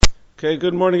Okay,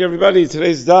 good morning, everybody.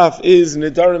 Today's daf is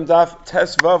Nedarim daf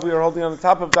Tesvav. We are holding on the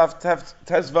top of daf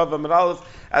Tesvav Amud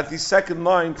Aleph at the second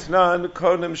line. Tanan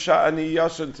Konim Sha'ani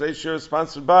Yashan. Today's share is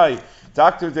sponsored by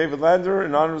Dr. David Lander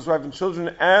in honor of his wife and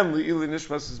children, and Le'ili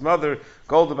Nishmas, his mother,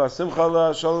 Golda Bas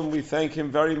Simcha Shalom. We thank him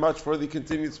very much for the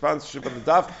continued sponsorship of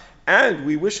the daf. And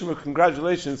we wish him a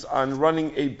congratulations on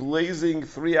running a blazing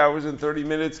 3 hours and 30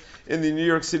 minutes in the New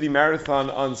York City Marathon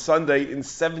on Sunday in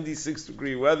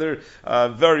 76-degree weather.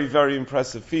 Very, very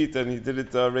impressive feat, and he did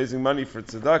it raising money for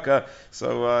tzedakah.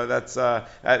 So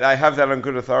I have that on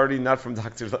good authority, not from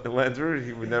Dr. Lander.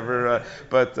 He would never,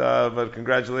 but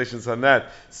congratulations on that.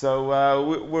 So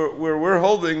we're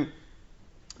holding.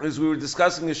 As we were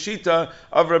discussing the shita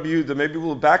of Rabbi Yehuda, maybe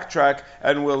we'll backtrack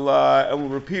and we'll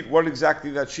repeat what exactly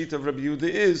that shita of Rabbi Yehuda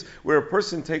is, where a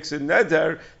person takes a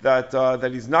neder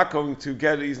that he's not going to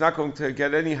get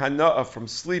any hana'ah from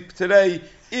sleep today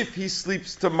if he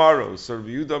sleeps tomorrow. So Rabbi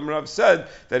Yehuda Amrav said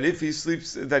that if he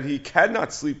sleeps, that he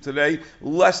cannot sleep today,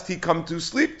 lest he come to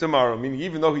sleep tomorrow. Meaning,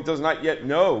 even though he does not yet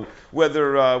know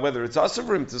whether it's usher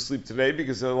for him to sleep today,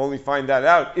 because he'll only find that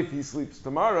out if he sleeps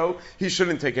tomorrow, he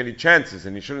shouldn't take any chances,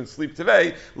 and he shouldn't sleep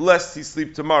today, lest he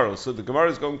sleep tomorrow. So the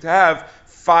Gemara is going to have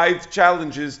 5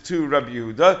 challenges to Rabbi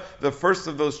Yehuda. The first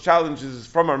of those challenges is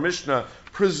from our Mishnah,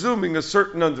 presuming a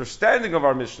certain understanding of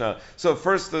our Mishnah. So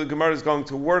first the Gemara is going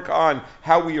to work on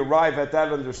how we arrive at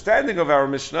that understanding of our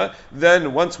Mishnah.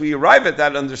 Then once we arrive at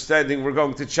that understanding, we're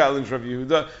going to challenge Rabbi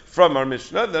Yehuda from our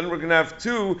Mishnah. Then we're going to have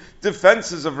 2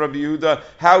 defenses of Rabbi Yehuda,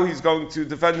 how he's going to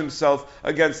defend himself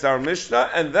against our Mishnah.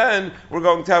 And then we're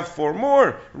going to have 4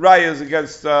 more rayas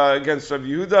against Rabbi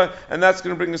Yehuda, and that's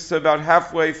going to bring us to about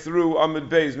halfway through Amud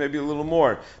Beis, maybe a little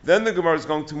more. Then the Gemara is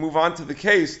going to move on to the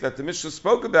case that the Mishnah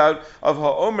spoke about of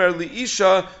Ha'omer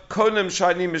li'isha konem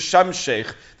shani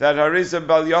mishamshech, that hareza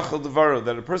bal yachal devaro,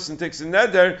 that a person takes a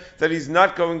neder that he's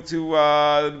not going to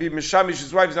be mishamish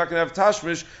his wife, he's not going to have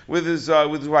tashmish with his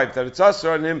wife, that it's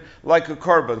usher on him like a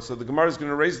korban. So the Gemara is going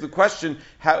to raise the question: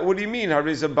 what do you mean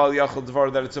hareza bal yachal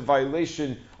devaro? That it's a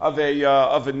violation of a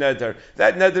neder.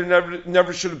 That neder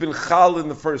never should have been chal in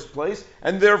the first place,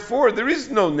 and therefore there is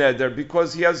no neder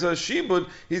because he has a shibud.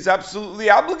 He's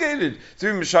absolutely obligated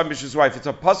to be mishamish his wife. It's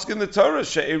a pasuk in the Torah.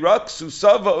 She'irak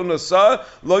susava unasa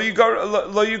lo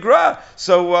yigra.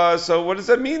 So what does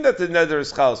that mean that the neder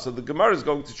is chal? So the Gemara is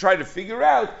going to try to figure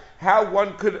out how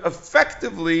one could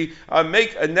effectively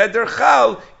make a neder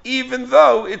chal, even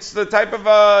though it's the type of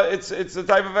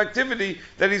activity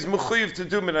that he's mechuyev to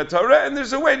do min Torah, and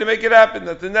there's a way to make it happen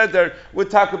that the neder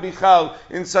would taka be chal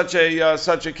in such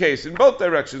a case, in both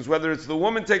directions, whether it's the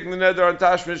woman taking the neder on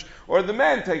tashmish or the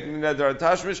man taking the neder on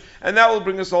tashmish, and that will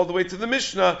bring us all the way to the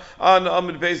Mishnah on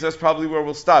Amud Beis. That's probably where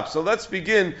we'll stop. So let's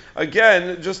begin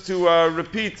again, just to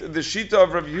repeat the shita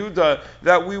of Rav Yehuda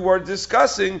that we were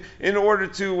discussing in order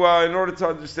to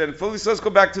understand it fully. So let's go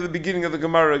back to the beginning of the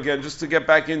Gemara again, just to get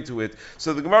back into it.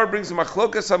 So the Gemara brings a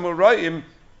machlokas hamurayim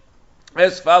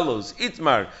as follows: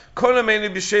 Itmar, konameni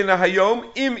b'sheina hayom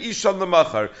im ishan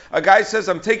lemachar. A guy says,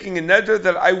 I'm taking a neder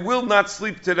that I will not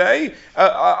sleep today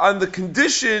on the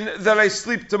condition that I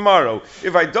sleep tomorrow.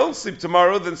 If I don't sleep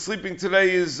tomorrow, then sleeping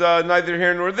today is neither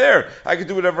here nor there. I can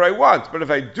do whatever I want. But if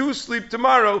I do sleep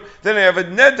tomorrow, then I have a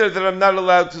neder that I'm not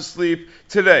allowed to sleep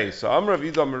today. So Rav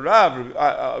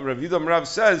Yehuda Rav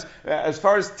says, as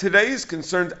far as today is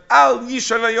concerned, al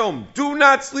yishan hayom, do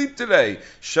not sleep today.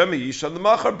 Shemi yishan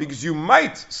lemachar, because you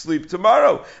might sleep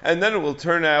tomorrow, and then it will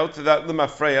turn out that the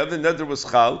mafreya, the neder was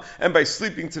chal, and by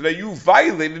sleeping today you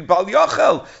violated bal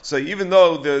yachal. So even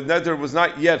though the neder was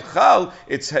not yet chal,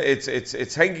 it's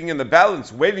hanging in the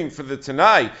balance, waiting for the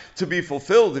Tenai to be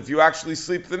fulfilled. If you actually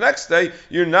sleep the next day,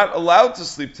 you're not allowed to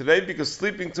sleep today, because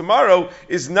sleeping tomorrow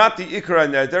is not the ikra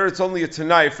neder, it's only a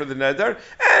Tenai for the neder,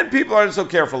 and people aren't so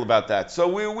careful about that. So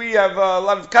we have a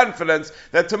lot of confidence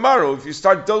that tomorrow, if you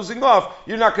start dozing off,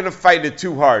 you're not going to fight it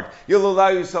too hard. You'll allow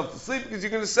yourself to sleep because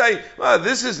you're going to say,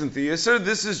 this isn't the Yisr,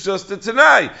 this is just a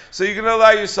Tenai. So you're going to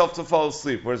allow yourself to fall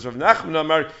asleep. Whereas Rav Nachman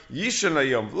Amar, Yishan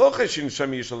Hayom, V'lo Cheshin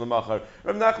Shem Yishan L'machar.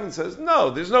 Rav Nachman says,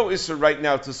 no, there's no Yisr right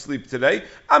now to sleep today.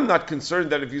 I'm not concerned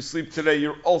that if you sleep today,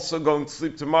 you're also going to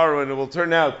sleep tomorrow, and it will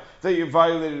turn out that you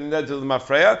violated the neder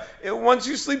l'mafreya. Once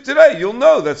you sleep today, you'll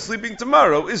know that sleeping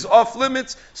tomorrow is off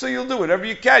limits, so you'll do whatever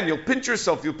you can. You'll pinch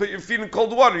yourself, you'll put your feet in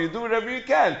cold water, you'll do whatever you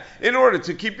can in order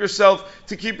to keep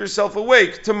yourself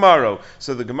awake tomorrow.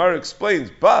 So the Gemara explains,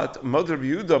 but Mother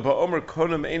Yehuda ba'omer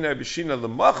konam einai b'shina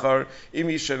l'machar im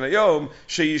yishan hayom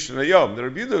sheyishan hayom. The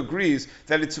Rabbi Yehuda agrees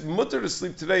that it's mutter to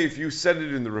sleep today if you said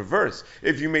it in the reverse.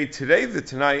 If you made today the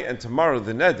Tenai and tomorrow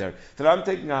the neder, that I'm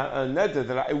taking a neder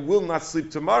that I will not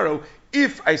sleep tomorrow,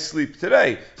 if I sleep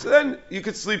today. So then you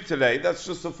could sleep today. That's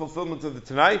just a fulfillment of the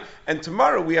Tenai. And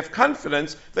tomorrow we have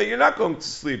confidence that you're not going to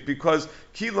sleep because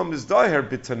Kilam is daher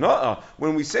bitana'a.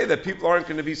 When we say that people aren't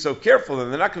going to be so careful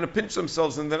and they're not going to pinch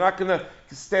themselves and they're not going to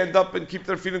stand up and keep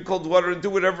their feet in cold water and do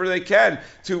whatever they can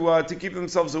to keep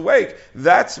themselves awake,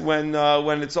 that's when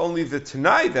it's only the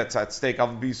Tenai that's at stake. Al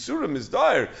bisurim is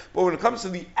daher. But when it comes to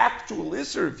the actual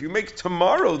Isser, if you make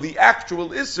tomorrow the actual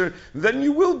Isser, then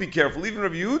you will be careful. Even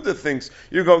Rabbi Yehuda thinks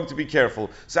you're going to be careful.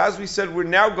 So as we said, we're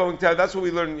now going to have, that's what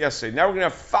we learned yesterday. Now we're going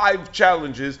to have 5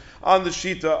 challenges on the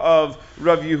Shita of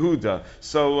Rav Yehuda.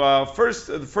 So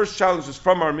the first challenge is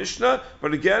from our Mishnah,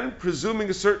 but again, presuming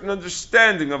a certain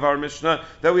understanding of our Mishnah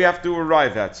that we have to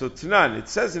arrive at. So Tanan, it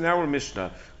says in our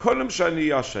Mishnah, Konam shani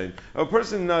yashen. A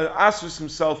person answers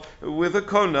himself with a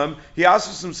konam, he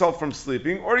answers himself from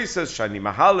sleeping, or he says shani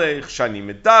mahalech, shani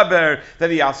medaber,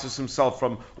 that he answers himself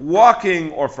from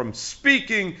walking or from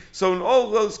speaking. So in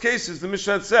all those cases, the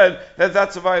Mishnah said that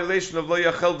that's a violation of lo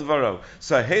yachel dvaro.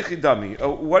 So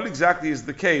heichidami, what exactly is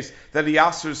the case that he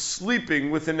answers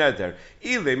sleeping with a neder?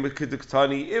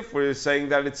 If we're saying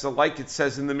that it's like it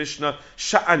says in the Mishnah,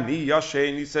 sha'ani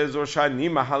yashen, he says, or sha'ani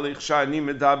mahalech, sha'ani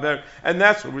medaber, and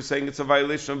that's what we're saying it's a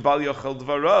violation of bal yachel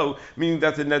dvaro, meaning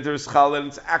that the neder is chal and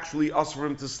it's actually us for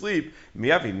him to sleep.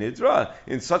 Miyavi nidra,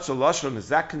 in such a lashon, is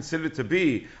that considered to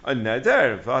be a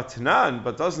neder? V'atanan,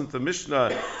 but doesn't the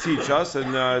Mishnah teach us,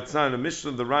 and it's not in a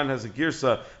Mishnah, the Ran has a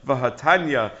girsa,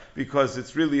 v'hatanya, because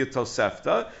it's really a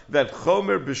tosefta, that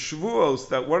chomer b'shvuos,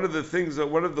 that one of the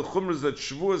chumras that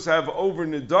shvuos have over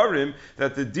nedarim,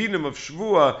 that the dinim of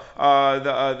shvua,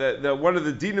 that one of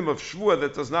the dinim of shvua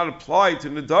that does not apply to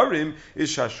nedarim is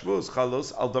shashvuos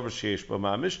chalos al davar sheish bo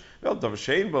mamish, al davar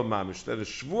shein bo mamish, that a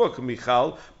shvua can be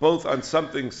chal both on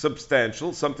something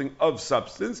substantial, something of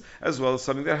substance, as well as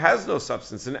something that has no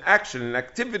substance, an action, an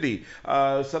activity,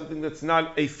 something that's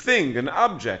not a thing, an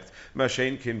object.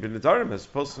 Mashein kin bin nedarim, as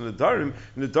opposed to nedarim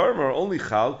are only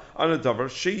chal on a davar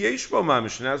sheyesh bo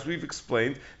mamish, and as we've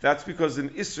explained, that's because an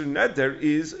isur neder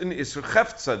is an isur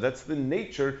cheftza. That's the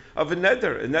nature of a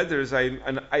neder. A neder is I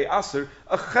aser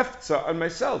a cheftza on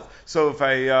myself. So if a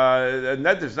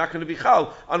neder is not going to be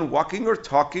chal on walking or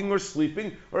talking or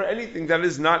sleeping or anything that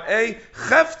is not a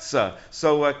cheftza.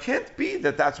 So it can't be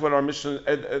that that's what our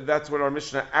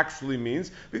Mishnah actually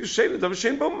means, because shein davar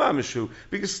shein bo mamishu,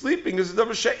 because sleeping is a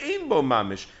davar shein bo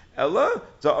mamish. Ella,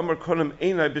 the Amar Konam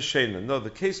Einai B'Shena. No, the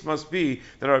case must be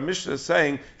that our Mishnah is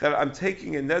saying that I'm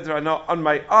taking a neder on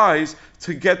my eyes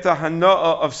to get the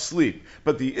hana'ah of sleep.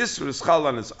 But the Isra is chal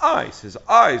on his eyes. His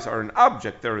eyes are an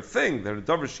object, they're a thing, they're a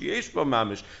davar sheyesh bo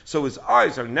mamish. So his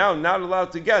eyes are now not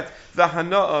allowed to get the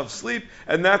hana'ah of sleep,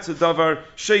 and that's a davar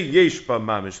sheyesh bo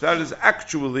mamish. That is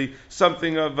actually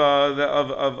something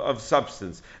of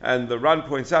substance. And the Ran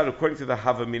points out, according to the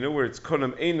Havamina, where it's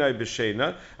Konam Einai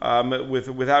B'Shena,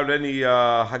 without any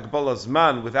Hagbala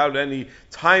Zman, without any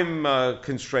time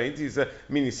constraint.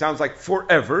 He sounds like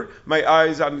forever. My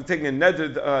eyes, I'm taking a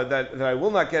neder that I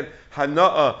will not get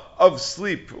hana'ah of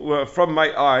sleep from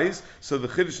my eyes. So the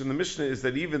Chiddush in the Mishnah is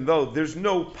that even though there's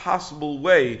no possible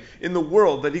way in the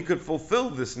world that he could fulfill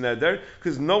this neder,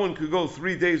 because no one could go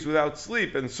 3 days without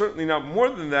sleep, and certainly not more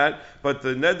than that, but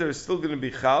the neder is still going to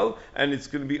be chal, and it's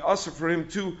going to be asur for him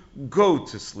to go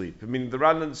to sleep. I mean, the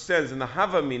Ran understands in the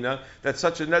Havamina that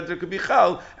such a neder could be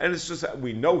chal, and it's just that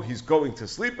we know he's going to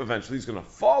sleep eventually, he's going to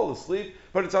fall asleep,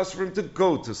 but it's asur for him to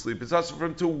go to sleep. It's asur for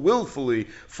him to willfully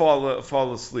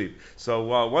fall asleep.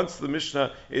 So once the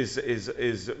Mishnah is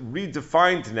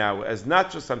redefined now as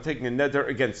not just I'm taking a neder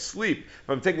against sleep,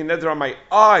 but I'm taking a neder on my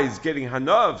eyes getting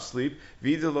hana of sleep,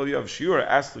 V'ida lo yav shiur,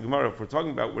 ask the Gemara, if we're talking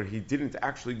about where he didn't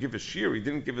actually give a shiur, he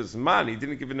didn't give his man, he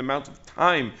didn't give an amount of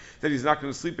time that he's not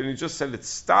going to sleep, and he just said it's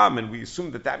stam, and we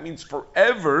assume that means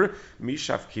forever,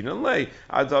 mishav kinan lei,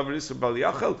 adavar isur bal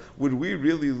yachel, would we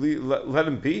really let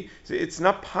him be? It's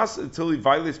not possible until he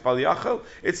violates bal yachel,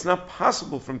 it's not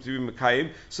possible for him to be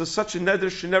mekayim, so such a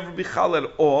neder should never be chal at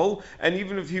all, and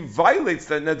even if he violates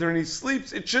that neder and he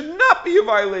sleeps, it should not be a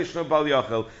violation of bal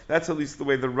yachel. That's at least the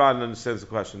way the Ran understands the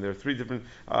question. There are 3 different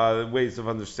ways of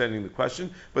understanding the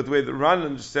question, but the way the Ran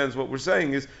understands what we're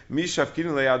saying is mishav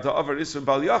kinulei adavar isur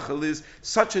bal yachel is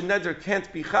such a neder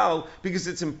can't be chal because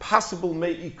it's impossible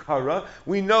me'ikara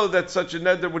we know that such a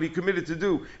neder, what he committed to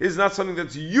do, is not something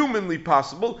that's humanly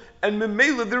possible, and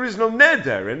memela there is no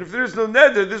neder, and if there is no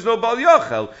neder, there's no bal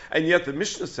yachel, and yet the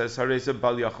Mishnah says hareza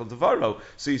bal yachel devaro.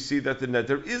 So you see that the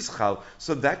neder is chal.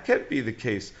 So that can't be the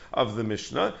case of the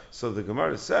Mishnah. So the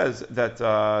Gemara says that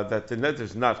the neder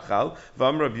is not chal.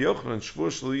 V'am Rabbi Yochanan shvur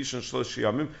shlish and shlosh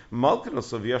yamim malkin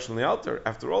also v'yashal ne'alter.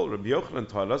 After all, Rabbi Yochanan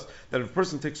taught us that if a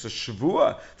person takes a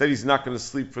shvua that he's not going to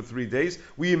sleep for 3 days,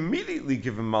 we immediately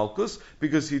give him malchus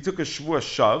because he took a shvua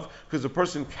shav, because a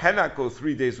person cannot go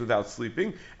 3 days without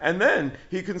sleeping, and then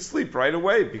he can sleep right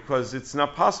away because it's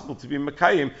not possible to be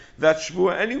mekayim that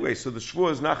shvua anyway. So the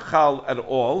shvua is not chal at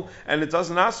all, and it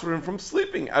doesn't ask for him from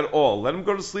sleeping at all. Let him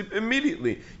go to sleep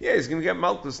immediately. Yeah, he's going to get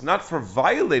malchus not for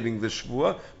violating the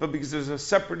shvua, but because there's a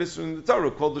separate issue in the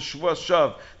Torah called the shvua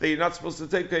shav, that you're not supposed to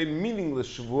take a meaningless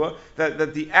shvua,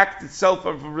 that the act itself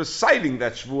of reciting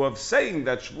that shvua, of saying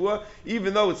that shvua,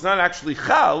 even though it's not actually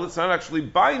chal, it's not actually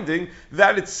binding,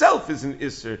 that itself is an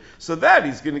isser. So that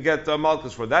he's going to get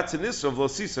malchus for. That's an isser of lo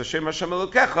sisa shem Hashem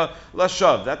elokecha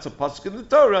lashav. That's a pasuk in the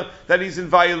Torah that he's in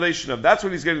violation of. That's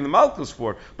what he's getting the malchus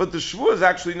for. But the shvua is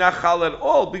actually not chal at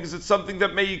all because it's something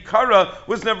that meikara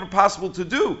was never possible to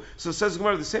do. So says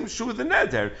Gemara, the same issue with the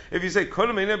neder. If you say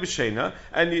kodem eina b'sheina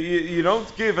and you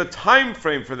don't give a time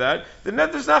frame for that, the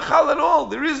neder's not chal at all.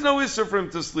 There is no isser for him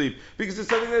to sleep because it's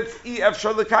something that's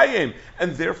efshar l'kayim,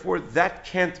 and therefore that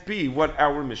can't be what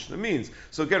our Mishnah means.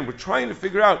 So again, we're trying to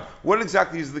figure out what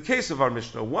exactly is the case of our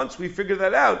Mishnah. Once we figure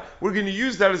that out, we're going to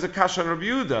use that as a kasha on Rabbi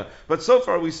Yehuda. But so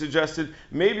far we suggested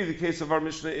maybe the case of our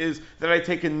Mishnah is that I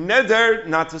take a neder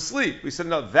not to sleep. We said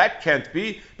no, that can't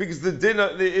be because the din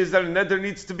is that a neder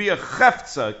needs to be a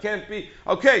cheftza. It can't be.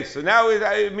 Okay, so now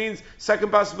it means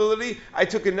second possibility. I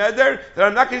took a neder that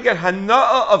I'm not going to get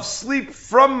hana'ah of sleep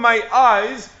from my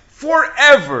eyes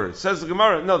forever, says the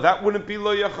Gemara. No, that wouldn't be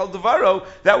lo yachal devaro.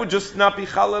 That would just not be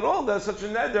chal at all. That's such a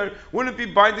neder. Wouldn't be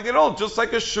binding at all. Just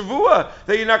like a shavua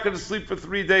that you're not going to sleep for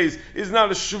 3 days is not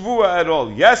a shavua at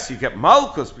all. Yes, you get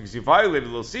malchus because you violated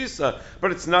lo sisa,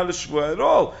 but it's not a shavua at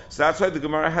all. So that's why the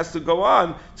Gemara has to go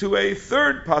on to a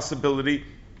third possibility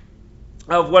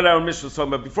of what our Mishnah is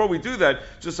talking about. Before we do that,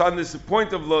 just on this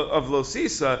point of lo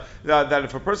sisa, that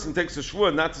if a person takes a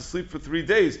shvua not to sleep for 3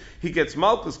 days, he gets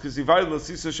malchus because he violated lo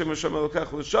sisa shem Hashem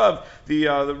elokech l'shav. The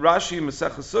Rashi in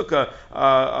Masechah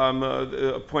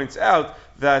Sukkah points out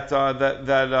that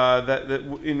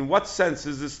in what sense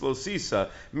is this lo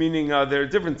sisa? Meaning there are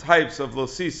different types of lo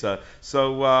sisa.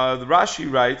 So the Rashi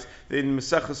writes in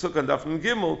Masechah Sukkah Daf Nun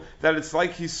Gimel that it's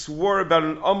like he swore about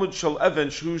an amud shel even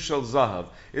shu shel zahav.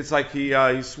 It's like he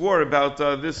swore about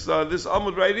this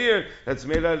amud right here that's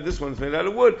made out of, this one's made out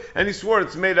of wood, and he swore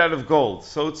it's made out of gold.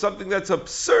 So it's something that's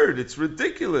absurd. It's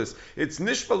ridiculous. It's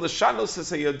nishpa l'shanos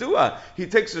hasayadua. He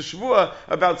takes a shvua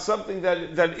about something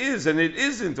that is and it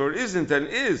isn't, or isn't and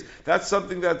is. That's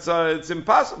something that's it's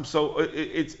impossible. So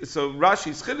so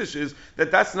Rashi's chiddush is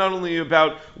that's not only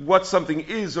about what something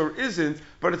is or isn't,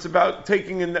 but it's about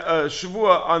taking a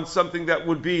shavua on something that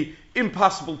would be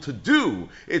impossible to do.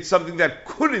 It's something that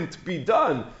couldn't be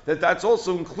done. That's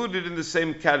also included in the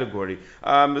same category.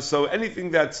 So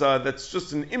anything that's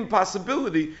just an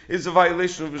impossibility is a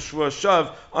violation of a shvua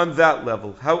shav on that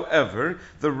level. However,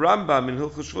 the Rambam in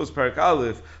Hilchos Shvuos Perek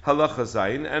Aleph Halacha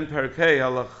Zayin and Perek Hey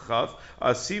Halacha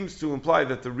Chaf seems to imply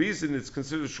that the reason it's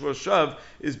considered shvua shav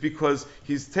is because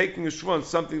he's taking a shvua on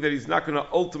something that he's not going to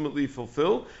ultimately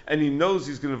fulfill, and he knows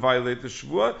he's going to violate the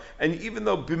shvua. And even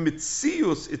though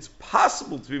b'mitzius it's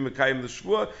possible to be mekayim the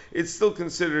shvua, it's still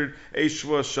considered a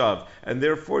shvua shav. And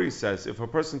therefore, he says, if a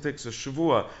person takes a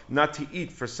shvua not to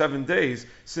eat for 7 days,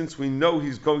 since we know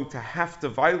he's going to have to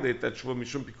violate that shvua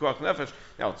mishum pikuach nefesh,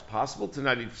 now it's possible to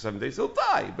not eat for 7 days, he'll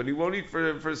die, but he won't eat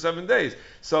for 7 days.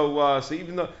 So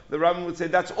even though the Rambam would say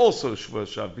that's also shvua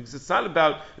shav, because it's not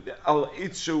about al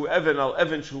itzu even al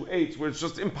even shu ate, where it's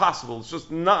just impossible, it's just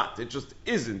not, it just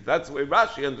isn't. That's the way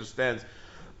Rashi understands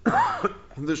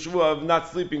the shvua of not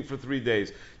sleeping for 3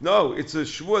 days. No, it's a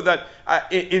shvua that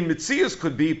in Mitzias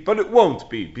could be, but it won't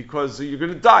be, because you're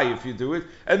going to die if you do it,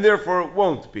 and therefore it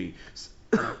won't be.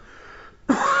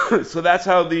 So that's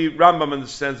how the Rambam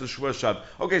understands the shvua shav.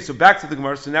 Okay, so back to the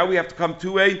Gemara. So now we have to come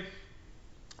to a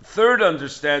third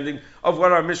understanding of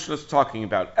what our Mishnah is talking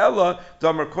about. Ella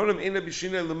damar kodim ena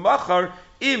b'shina l'machar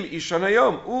Im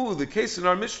Ishanayom. The case in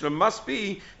our Mishnah must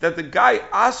be that the guy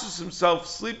asks himself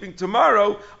sleeping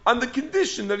tomorrow on the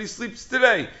condition that he sleeps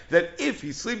today. That if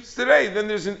he sleeps today, then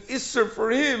there's an isser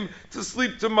for him to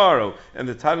sleep tomorrow. And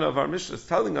the Tana of our Mishnah is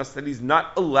telling us that he's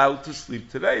not allowed to sleep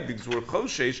today because we're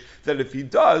choshesh that if he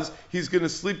does, he's going to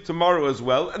sleep tomorrow as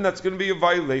well, and that's going to be a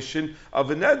violation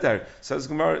of a neder. Says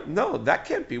Gemara, no, that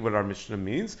can't be what our Mishnah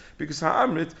means, because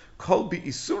ha'amrit kol bi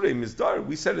isurei mizdar.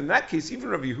 We said in that case, even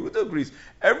Rabbi Yehuda agrees.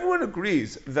 Everyone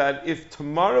agrees that if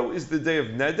tomorrow is the day of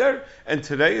neder and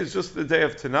today is just the day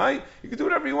of Tenai, you can do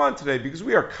whatever you want today, because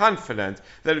we are confident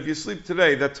that if you sleep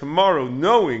today, that tomorrow,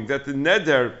 knowing that the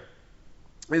neder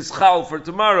is chal for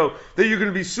tomorrow, that you're going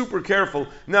to be super careful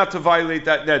not to violate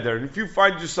that neder. And if you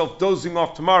find yourself dozing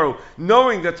off tomorrow,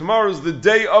 knowing that tomorrow is the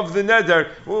day of the neder,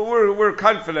 we're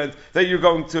confident that you're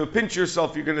going to pinch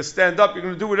yourself, you're going to stand up, you're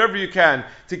going to do whatever you can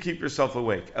to keep yourself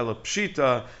awake. Ela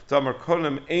pshita tamar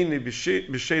kolam eini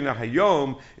b'shena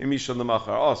hayom imishal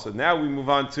lemachar. Also, now we move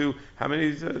on to how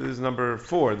many? This is number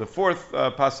 4. The fourth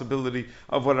possibility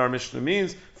of what our Mishnah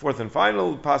means. Fourth and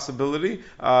final possibility,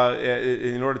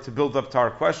 in order to build up to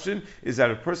our question, is that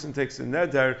a person takes a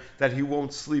neder that he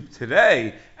won't sleep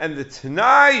today, and the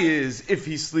Tenai is if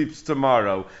he sleeps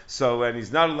tomorrow. So, and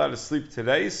he's not allowed to sleep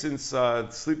today, since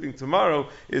sleeping tomorrow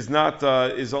is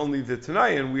only the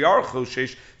Tenai, and we are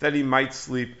choshesh that he might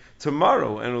sleep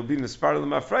tomorrow, and it will be nispar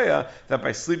l'mafreya that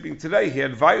by sleeping today he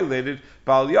had violated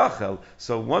Bal Yachel.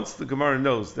 So once the Gemara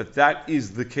knows that that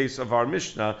is the case of our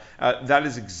Mishnah, that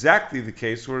is exactly the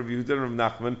case where Rav Yehuda and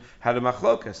Rav Nachman had a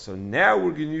machlokas. So now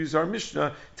we're going to use our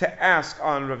Mishnah to ask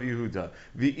on Rav Yehuda.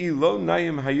 V'ilo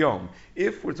nayim hayom.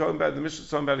 If we're talking about the Mishnah,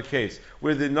 talking about a case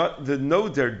where the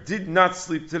Neder did not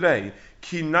sleep today,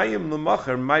 ki nayim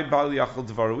l'macher my Bal Yachel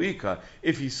dvaruika.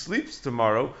 If he sleeps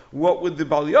tomorrow, what would the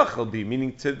Bal Yachel be?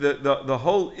 Meaning, to the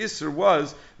whole isser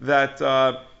was that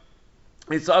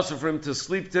it's also for him to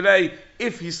sleep today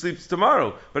if he sleeps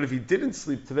tomorrow. But if he didn't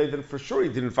sleep today, then for sure he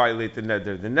didn't violate the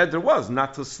neder. The neder was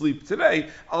not to sleep today,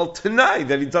 al tenai,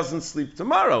 that he doesn't sleep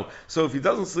tomorrow. So if he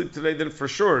doesn't sleep today, then for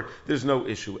sure there's no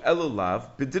issue.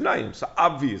 Elulav b'denayim. So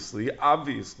obviously, our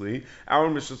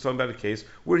Mishnah is talking about a case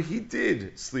where he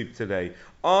did sleep today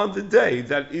on the day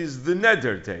that is the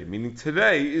neder day, meaning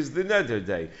today is the neder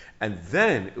day. And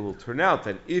then it will turn out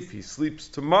that if he sleeps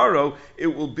tomorrow, it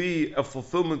will be a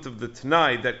fulfillment of the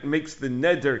Tenai that makes the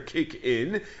neder kick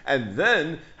in, and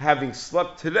then having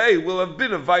slept today will have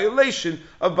been a violation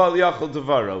of Bal Yachel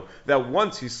Devaro. That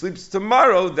once he sleeps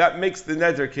tomorrow, that makes the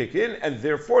neder kick in, and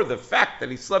therefore the fact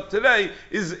that he slept today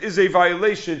is a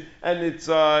violation, and it's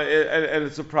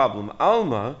a problem.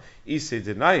 Alma Ise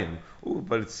Denayim.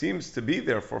 But it seems to be,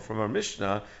 therefore, from our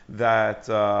Mishnah that it's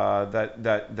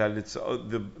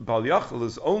the Bal Yachel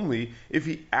is only if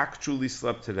he actually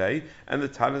slept today, and the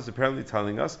Tana is apparently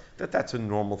telling us that that's a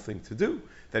normal thing to do,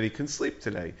 that he can sleep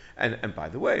today. And by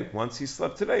the way, once he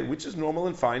slept today, which is normal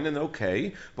and fine and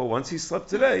okay, but once he slept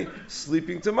today,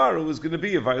 sleeping tomorrow is going to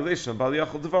be a violation of Bal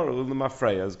Yachel Devaro.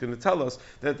 L'mafreya is going to tell us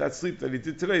that sleep that he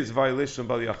did today is a violation of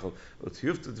Bal Yachel.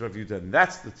 And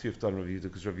that's the tiyufta on Rav Yehuda,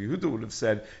 because Rav Yehuda would have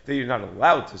said that you're not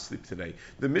allowed to sleep today.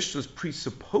 The Mishnah is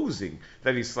presupposing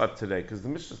that he slept today, because the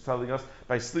Mishnah is telling us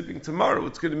by sleeping tomorrow,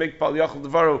 it's going to make Bal Yachel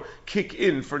Devaro kick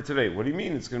in for today. What do you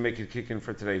mean it's going to make it kick in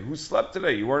for today? Who slept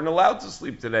today? You weren't allowed to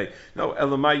sleep today. No,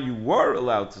 Elamai, you were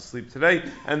allowed to sleep today,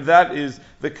 and that is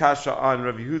the kasha on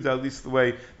Rav Yehuda, at least the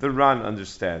way the Ran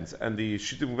understands. And the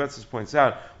Shittim Vetzis points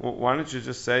out, well, why don't you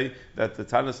just say that the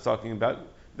Tana is talking about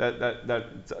that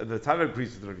the Tana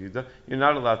agrees with Rav Yehuda, you're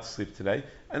not allowed to sleep today,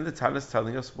 and the Tana is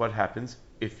telling us what happens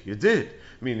if you did,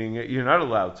 meaning you're not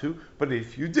allowed to, but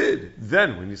if you did,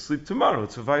 then when you sleep tomorrow,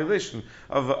 it's a violation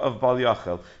of Bal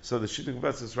Yachel. So the Shittim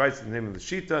Vetzis writes in the name of the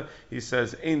Shita, he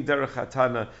says, Ein derech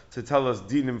hatana, to tell us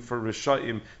dinim for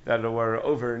Rishayim that were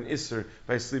over an Isser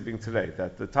by sleeping today.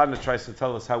 That the Tana tries to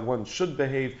tell us how one should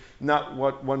behave, not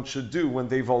what one should do when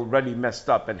they've already messed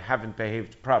up and haven't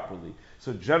behaved properly.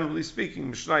 So generally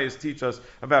speaking, Mishnayos teach us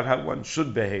about how one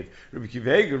should behave. Rabbi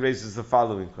Kiva Eger raises the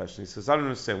following question. He says, I don't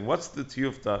understand, what's the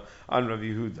tiyufta on Rav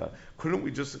Yehuda? Couldn't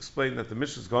we just explain that the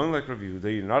Mishnah is going like Rav Yehuda,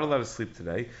 you're not allowed to sleep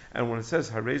today, and when it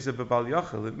says Hareza b'Bal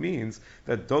Yachel, it means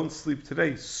that don't sleep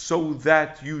today so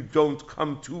that you don't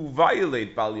come to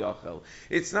violate Bal Yachel.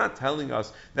 It's not telling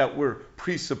us that we're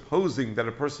presupposing that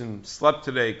a person slept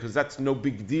today because that's no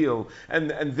big deal, and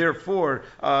therefore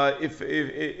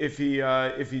if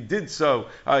he did so,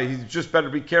 he just better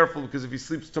be careful, because if he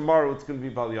sleeps tomorrow, it's going to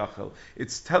be Bal Yachel.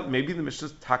 Maybe the Mishnah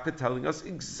is taka telling us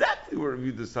exactly what Rav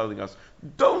Yehuda is telling us.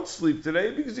 don't sleep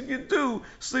today, because if you do,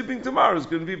 sleeping tomorrow is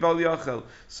going to be Bal Yachel.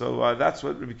 So that's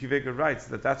what Rabbi Kivega writes,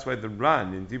 that's why the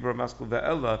Ran in Dibra Maskul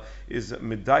Ve'ela is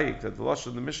medayik, that the lashon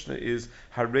of the Mishnah is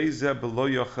Hareze Belo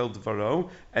Yachel Dvaro,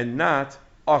 and not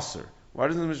Aser. Why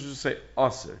doesn't the Mishnah just say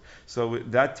Aser? So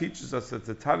that teaches us that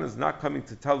the Tana is not coming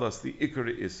to tell us the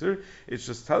Ikar Isser, it's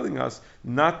just telling us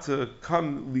not to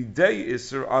come Lidei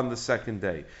Isser on the second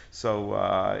day. So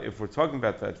if we're talking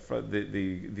about that,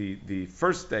 the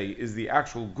first day is the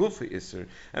actual Gufa Isser,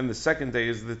 and the second day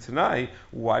is the Tenai,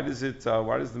 why does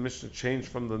the Mishnah change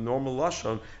from the normal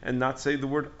Lashon and not say the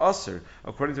word Aser?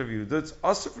 According to Yehuda, it's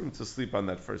Aser for him to sleep on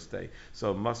that first day.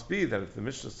 So it must be that if the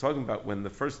Mishnah is talking about when the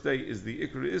first day is the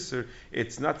Ikar Isser,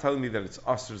 it's not telling me that it's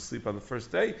usher to sleep on the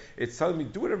first day. It's telling me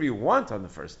do whatever you want on the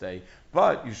first day,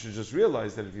 but you should just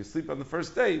realize that if you sleep on the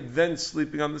first day, then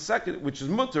sleeping on the second, which is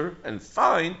mutter and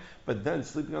fine, but then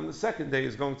sleeping on the second day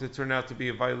is going to turn out to be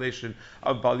a violation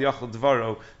of Bal Yachal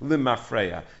Dvaro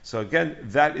Limafreya. So again,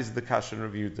 that is the kasha in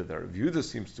Rav Yehuda there. Rav Yehuda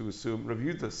seems to assume, Rav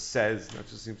Yehuda says, not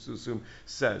just seems to assume,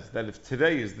 says that if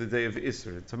today is the day of Isser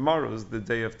and tomorrow is the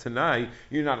day of Tenai,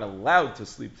 you're not allowed to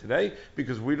sleep today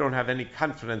because we don't have any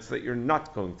confidence that you're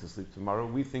not going to sleep tomorrow.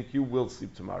 We think you will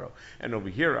sleep tomorrow. And over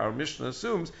here, our Mishnah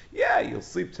assumes, yeah, you'll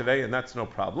sleep today and that's no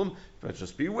problem. But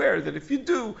just be aware that if you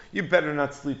do, you better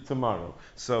not sleep tomorrow.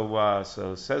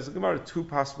 So says the Gemara, two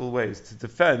possible ways to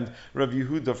defend Rav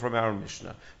Yehuda from our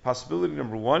Mishnah. Possibility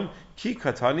number one, ki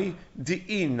katani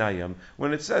di'in nayam.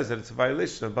 When it says that it's a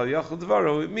violation of Bal Yachal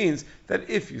Dvaro, it means that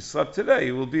if you slept today,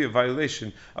 it will be a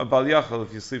violation of Bal Yachal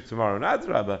if you sleep tomorrow. And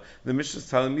Adrabah, the Mishnah is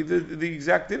telling me the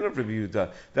exact din of Rav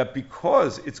Yehuda, that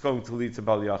because it's going to lead to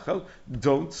Bal Yachal,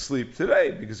 don't sleep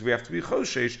today, because we have to be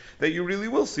choshesh that you really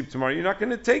will sleep tomorrow. You're not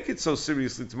going to take it so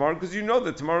seriously tomorrow, because you know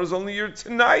that tomorrow is only your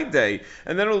Tenai day,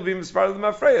 and then it will be mispar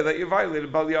l'mafreya that you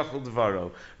violated Bal Yachal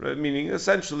Dvaro. Right? Meaning,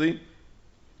 essentially,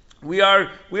 we are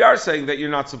saying that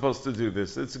you're not supposed to do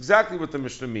this. It's exactly what the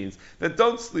Mishnah means. That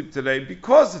don't sleep today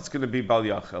because it's going to be Bal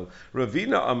Yachel.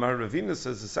 Ravina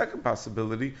says the second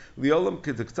possibility, Liolam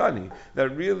Keduktani,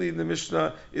 that really the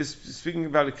Mishnah is speaking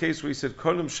about a case where he said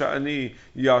Konum Sha'ani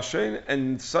Yashin,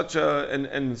 and such a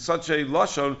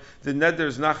lashon, the Neder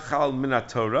is not Chal Minat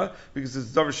Torah, because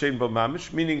it's Davar Shein Bo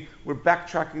Mamish, meaning we're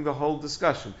backtracking the whole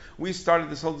discussion. We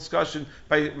started this whole discussion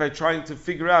by trying to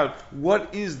figure out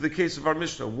what is the case of our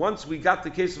Mishnah. Once we got the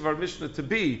case of our Mishnah to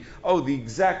be, the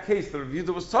exact case that Rav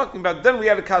Yehuda was talking about, then we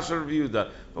had a kasha Rav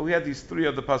Yehuda. But we had these three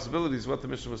other possibilities, what the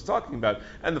Mishnah was talking about.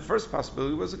 And the first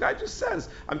possibility was the guy just says,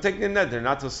 I'm taking a neder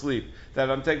not to sleep.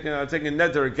 That I'm taking a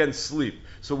neder against sleep.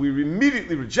 So we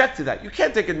immediately rejected that. You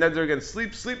can't take a neder against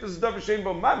sleep. Sleep is a davar shein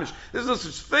bo mamish. There's no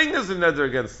such thing as a neder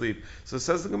against sleep. So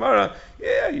says the Gemara,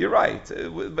 yeah, you're right.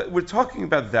 But we're talking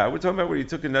about that. We're talking about where you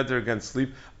took a neder against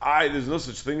sleep. There's no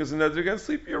such thing as a neder against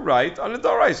sleep. You're right, on a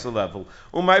doraisa level.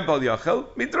 Umay bal yachel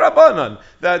midrabanan.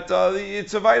 That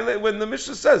it's a violation. When the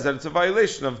Mishnah says that it's a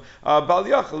violation of bal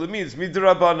yachel, it means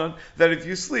midrabanan. That if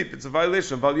you sleep, it's a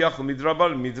violation of bal yachel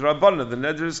midrabanan. Midrabanan, the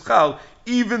neder is chal,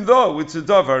 even though it's a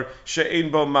davar she'ein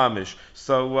bo mamish.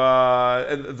 So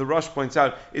and the Rosh points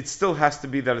out it still has to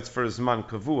be that it's for a zman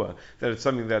kavua, that it's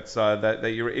something that's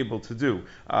that you're able to do.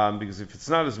 Because if it's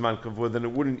not a zman kavua, then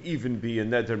it wouldn't even be a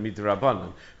neder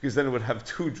midrabanan, because then it would have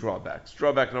two drawbacks.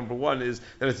 Drawback number one is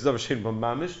that it's davar she'ein bo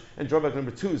mamish, and drawback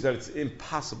number two is that it's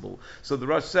impossible. So the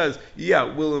Rosh says,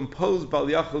 we'll impose bal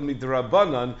yachel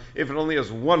midrabanan if it only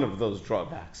has one of those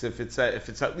drawbacks. If it's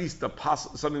at least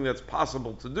something that's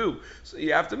possible to do. So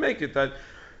you have to make it that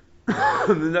the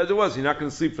neder was you're not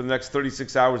going to sleep for the next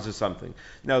 36 hours or something.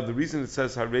 Now the reason it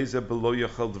says hareza below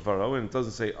yachel devaro and it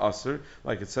doesn't say aser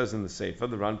like it says in the Seifa,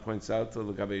 the Ran points out the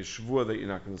Lagabe Shvua that you're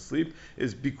not going to sleep,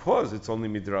 is because it's only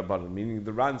midrabanan. Meaning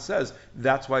the Ran says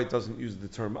that's why it doesn't use the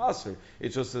term aser. It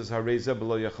just says hareza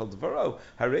below yachel devaro.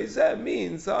 Hareza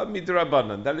means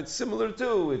midrabanan, that it's similar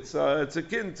to, it's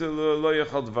akin to lo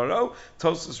yachel devaro.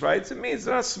 Tosas writes it means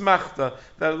an asmachta,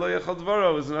 that lo yachel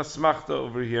devaro is an asmachta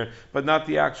over here, but not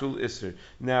the actual Isser.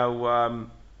 Now,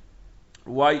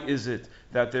 why is it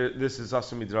that this is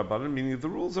Asur Midrabanan, meaning the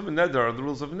rules of a neder are the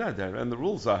rules of a neder, and the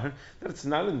rules are that it's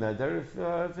not a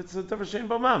neder if it's a davar shein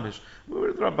bo mamish. Where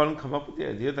did the Rabbanan come up with the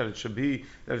idea that it should be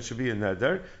a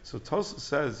neder? So Tosa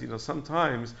says,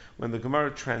 sometimes when the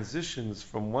Gemara transitions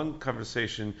from one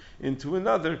conversation into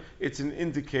another, it's an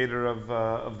indicator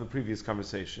of the previous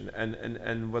conversation.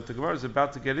 And what the Gemara is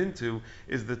about to get into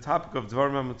is the topic of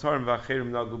dvar mutarim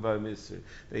v'acherim nagu b'misr.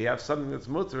 They have something that's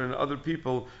mutar and other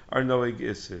people are noeg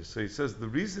isser. So he says the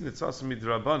reason it's also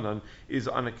midrabanan is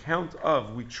on account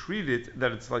of we treat it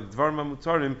that it's like dvar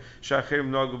mutarim shacherim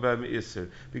nagu b'hem iser,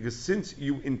 because since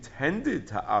you intended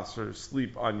to aser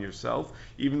sleep on yourself,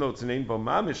 even though it's an ein bo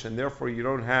mamish, and therefore you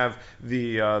don't have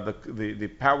the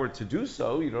power to do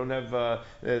so, you don't have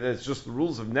it's just the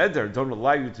rules of Neder don't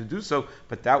allow you to do so,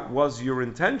 but that was your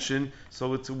intention,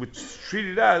 so it's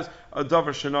treated as a davar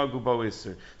shenagu bo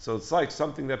iser. So it's like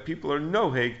something that people are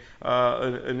noheg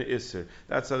an iser.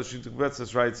 That's how the Shittuk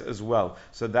Betzis writes as well.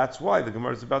 So that's why the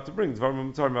Gemara is about to bring dvar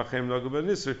mutarim machem nagu ben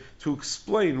iser to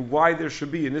explain why there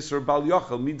should be an iser bal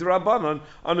yachal midrabanan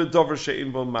on a davar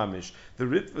she'in bo mamish. The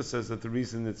Ritva says that the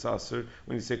reason it's aser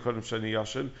when you say kodem shani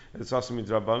yashin, it's also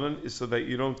midrabanan, is so that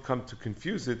you don't come to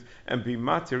confuse it and be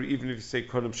matir even if you say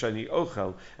kodem shani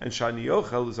ochel, and shani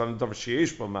ochel is on a davar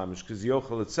she'esh bo mamish because the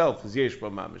ochel itself is yesh bo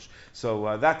mamish.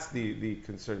 So that's the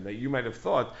concern that you might have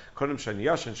thought kodem shani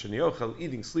yashin, shani ochel,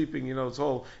 eating, sleeping, it's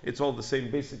all the same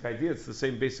basic idea, it's the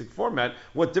same basic format.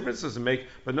 What difference does it make?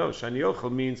 But no, shani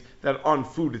ochel means that on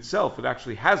food itself it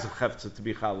actually has a chefza to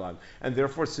be chalan, and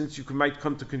therefore since you might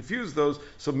come to confuse those,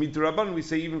 so midrabanan we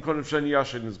say even kodem shani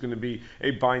yashin is going to be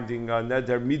a binding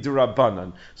neder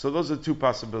midrabanan. So those are two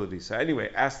possibilities. So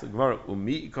anyway, ask the Gemara,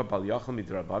 umi ika bal yachel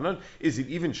midrabanan, is it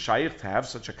even shaykh to have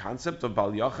such a concept of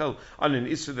bal yachel on an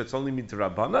isser that's only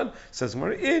midrabanan? Says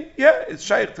Gemara, yeah, it's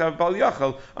shaykh to have bal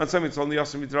yachel on something that's only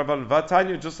yasser midrabanan.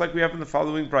 Vatanya, just like we have in the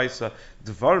following brisa,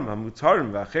 dvarim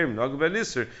hamutarim v'acherim nagu ben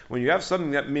isser. When you have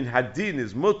something that min hadin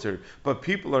is mutter, but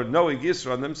people are knowing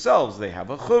isser on themselves, they have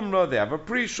a chumrah, they have a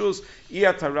prishus,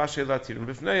 you're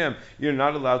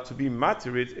not allowed to be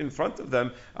matirit in front of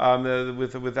them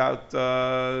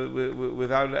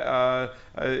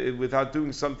without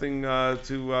doing something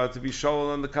to be shown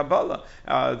on the Kabbalah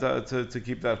to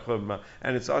keep that chumrah,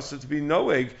 and it's also to be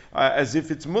noeg as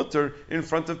if it's mutter in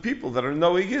front of people that are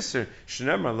noeg yisr.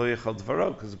 Shneimar lo yechal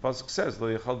dvaro, because the pasuk says lo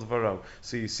yechal dvaro.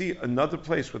 So you see another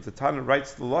place where the Tana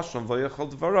writes the lashon lo yechal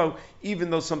dvaro, even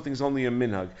though something's only a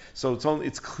minhag. So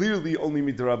it's clearly only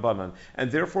midrabanan,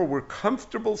 and therefore we're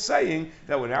comfortable saying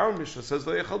that when our Mishnah says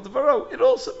lo yechal dvaro, it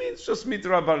also means just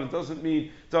midrabanan. It doesn't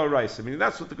mean da'oraisa. I mean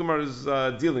that's what the Gemara is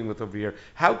dealing with over here.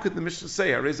 How could the Mishnah say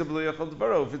harezeh lo yechal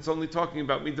dvaro if it's only talking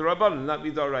about midrabanan, not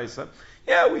midaraisa?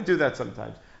 Yeah, we do that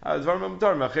sometimes. Is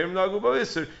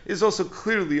also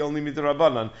clearly only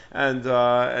midrabanan, and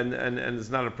it's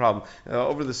not a problem.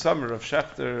 Over the summer of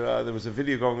Shechter, there was a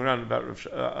video going around about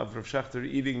of Rav Shechter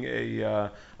eating a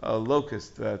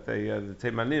locust that the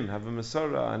Teimanim have a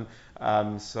Masorah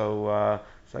on. So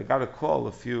I got a call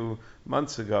a few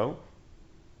months ago,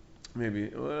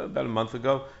 maybe about a month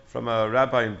ago, from a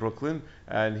rabbi in Brooklyn,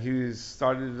 and he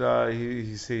started.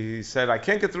 He said, "I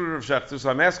can't get through to Rav Shechter, so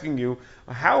I'm asking you,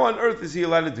 how on earth is he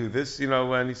allowed to do this?"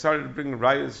 And he started to bring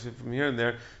rayas from here and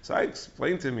there. So I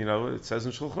explained to him, it says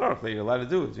in Shulchan Aruch that you're allowed to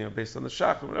do it, based on the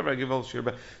shach or whatever. I give all shir,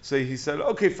 but so he said,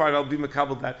 "Okay, fine, I'll be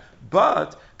makabel that."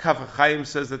 But Kaf HaChaim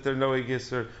says that there are no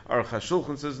egiser. Aruch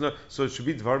HaShulchan says no, so it should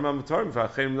be dvar ma'mutarim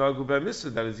v'acherim nagu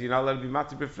b'misr. That is, you're not allowed to be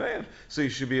mati b'fneim. So you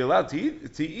should be allowed to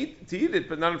eat it,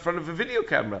 but not in front of a video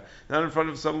camera, not in front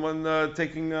of someone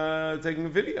taking a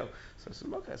video. So I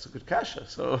said, okay, that's a good kasha.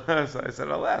 So I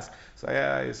said, I'll ask. So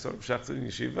I saw Shechter in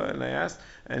yeshiva, and I asked,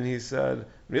 and he said,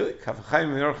 really? Kaf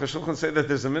HaChaim and Aruch HaShulchan say that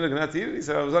there's a minhag not to eat it? He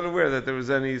said, I was unaware that there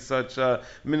was any such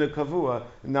minhag kavua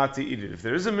not to eat it. If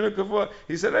there is a minhag kavua,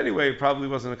 he said, anyway, it probably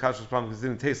wasn't a kashrus problem because it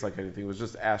didn't taste like anything. It was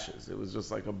just ashes. It was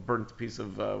just like a burnt piece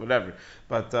of whatever.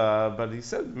 But he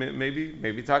said,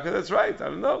 maybe Taka, that's right. I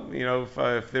don't know.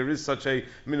 If there is such a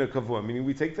minhag kavua, meaning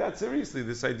we take that seriously,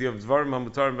 this idea of dvarim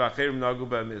hamutarim v'acherim nagu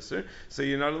b'misr. So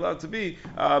you're not allowed to be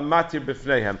matir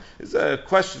b'fneihem. It's a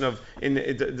question of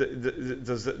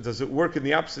does it work in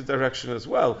the opposite direction as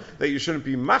well, that you shouldn't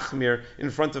be machmir in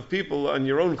front of people on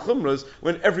your own chumras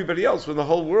when everybody else, when the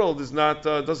whole world is not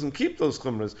doesn't keep those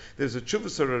chumras. There's a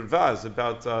Chuvas Ravad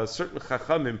about certain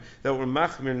chachamim that were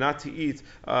machmir not to eat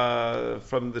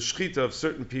from the shchita of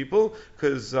certain people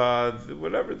because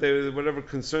whatever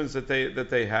concerns that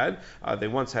they had. They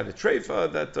once had a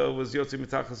treifa that was yotzi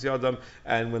mitachas yadam,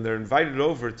 and when they're invited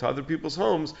over to other people's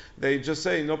homes, they just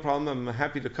say, no problem, I'm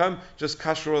happy to come, just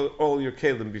kasher all your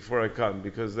kelim before I come,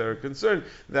 because they're concerned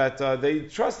that they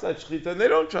trust that shchita and they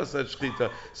don't trust that shchita.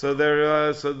 So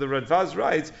the Radvaz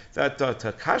writes that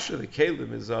to kasher the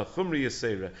kelim is a chumri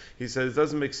yasera. He says it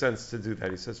doesn't make sense to do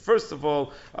that. He says, first of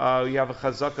all, you have a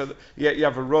chazaka, you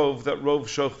have a rov, that rov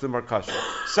shochtim are kasher.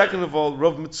 Second of all,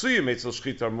 rov mitzuyim etzel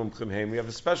shchita are mumchim heim. We have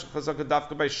a special chazaka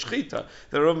dafka by shchita,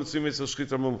 that rov mitzuyim etzel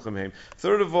shchita are mumchim heim.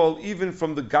 Third of all, even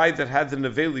from the guy that had the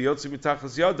neveli yotzi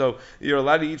mitachas yado, you're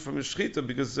allowed to eat from his shchita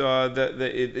because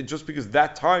just because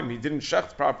that time he didn't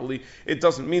shecht properly, it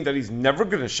doesn't mean that he's never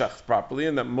going to shecht properly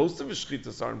and that most of his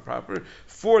shchitas aren't proper.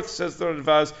 Fourth, says the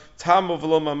Radvaz, tam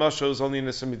v'lo mamasho is only an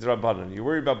isser midrabanan. You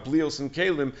worry about blios and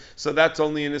kalim, so that's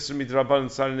only an isser midrabanan,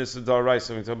 it's not an isser daraisa.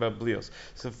 So we talk about blios.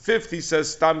 So fifth, he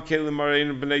says stam kalim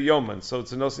arein b'nei yoman, so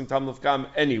it's a nosin tam lefgam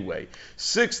anyway.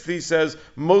 Sixth, he says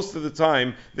most of the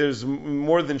time there's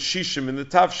more than shishim in the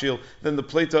tafshil than the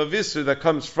plata of isser that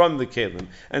comes from the kalim.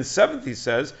 And seventh, he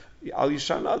says, you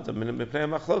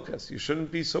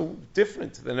shouldn't be so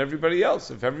different than everybody else.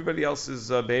 If everybody else is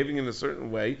behaving in a certain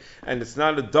way, and it's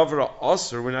not a davra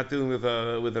osir, we're not dealing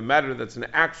with a matter that's an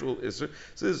actual isser.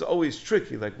 So this is always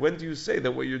tricky. Like, when do you say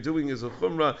that what you're doing is a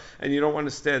chumrah and you don't want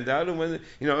to stand out, and when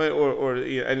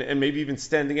and maybe even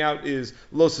standing out is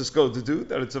losis go to do,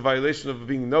 that it's a violation of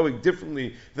being knowing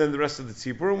differently than the rest of the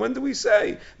tzibur. And when do we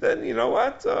say then you know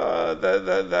what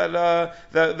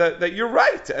that you're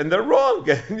right and they're wrong?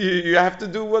 You have to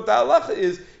do what the halacha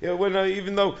is, when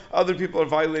even though other people are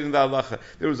violating the halacha.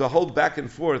 There was a whole back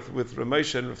and forth with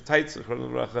Ramesh and Rav Tait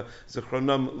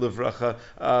Zichronam Livracha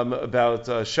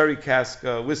about sherry cask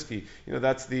whiskey.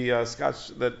 That's the scotch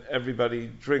that everybody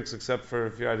drinks except for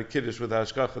if you're at a kiddush with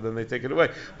hashgacha, then they take it away.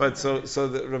 But so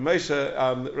the Ramesh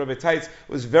Rabbi Tait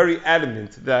was very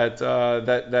adamant that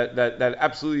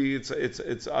absolutely it's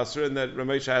asur, and that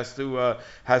Ramesh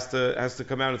has to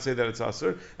come out and say that it's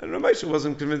asur, and Ramesh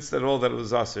wasn't convinced at all that it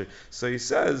was asur. So he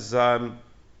says that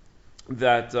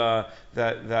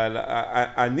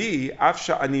ani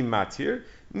afsha ani matir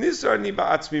nizar ani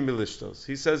ba'atzmi milishtos.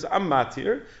 He says I'm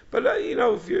matir, but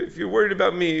if you're worried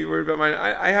about me, you're worried about mine.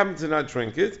 I happen to not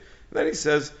drink it. And then he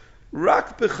says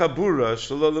rak bechabura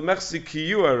shelo lemechsi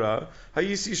kiyuara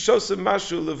hayisi shosem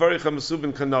mashu levarich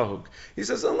hamasubin kanahug. He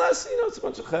says unless it's a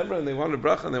bunch of chevra and they want a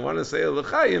bracha and they want to say a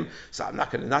l'chaim, so I'm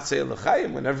not going to not say a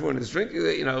l'chaim when everyone is drinking.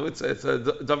 It's a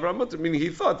davar mutter. Meaning he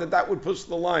thought that would push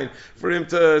the line for him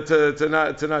to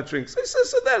not drink. So he says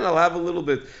so then I'll have a little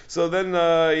bit. So then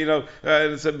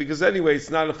and so because anyway it's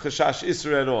not a chashash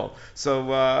isra at all.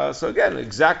 So again,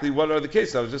 exactly what are the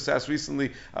cases? I was just asked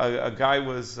recently. A guy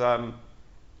was.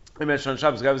 I mentioned on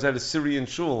Shabbos, the guy was at a Syrian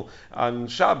shul on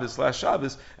last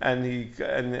Shabbos, and he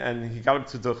got up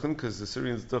to Duchen, because the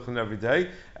Syrians Duchen every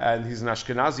day, and he's an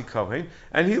Ashkenazi Kohen,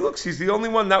 and he's the only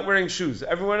one not wearing shoes.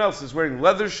 Everyone else is wearing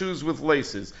leather shoes with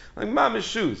laces. Like mamish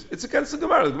shoes. It's against the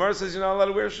Gemara. The Gemara says you're not allowed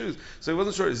to wear shoes. So he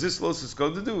wasn't sure, is this Losis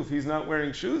go to do if he's not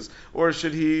wearing shoes? Or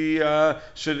should he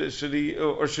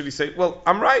say, well,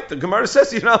 I'm right, the Gemara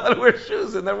says you're not allowed to wear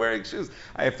shoes, and they're wearing shoes.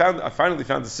 I finally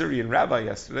found a Syrian rabbi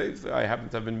yesterday, I happen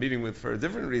to have been meeting with for a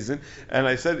different reason, and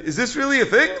I said, is this really a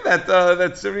thing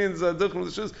that Syrians duchen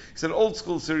with shoes? He said, old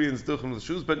school Syrians duchen with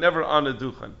shoes, but never on a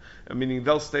duchen, meaning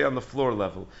they'll stay on the floor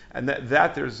level, and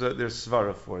that there's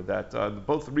svara for that.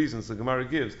 Both reasons the Gemara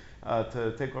gives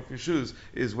to take off your shoes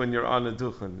is when you're on a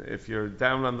duchen. If you're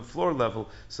down on the floor level,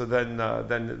 so then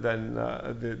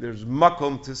there's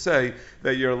makom to say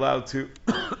that you're allowed to.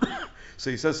 So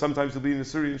he says sometimes you'll be in a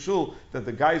Syrian shul that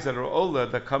the guys that are ola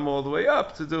that come all the way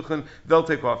up to duchen, they'll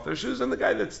take off their shoes, and the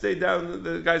guys that stay down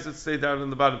in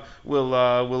the bottom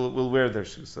will wear their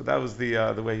shoes. So that was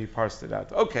the way he parsed it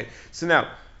out. Okay, so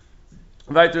now.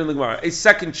 Weiter in the Gemara, a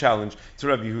second challenge to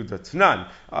Rabbi Yehuda. Tanan,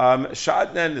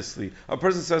 Sha'at Nenisli. A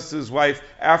person says to his wife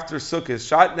after Sukkot,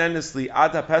 Sha'at Nenisli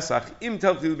Ada Pesach Im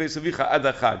Telchi L'Beisavicha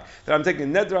Ada Chag. That I'm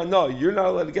taking Neder Hana. You're not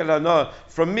allowed to get Hana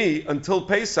from me until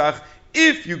Pesach.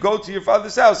 If you go to your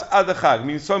father's house, Adachag,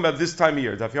 means talking about this time of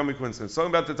year, Daf Yomi coincidence, talking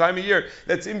about the time of year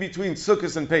that's in between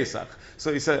Sukkot and Pesach.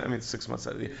 So he said, 6 months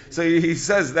out of the year. So he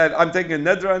says that I'm taking a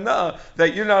Neder Hana,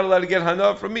 that you're not allowed to get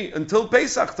Hana from me until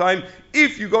Pesach time,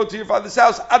 if you go to your father's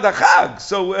house, Adachag.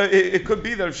 So it could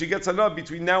be that if she gets Hana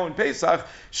between now and Pesach,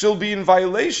 she'll be in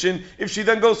violation if she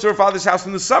then goes to her father's house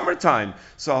in the summertime.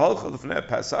 So Halcha L'fnei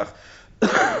Pesach,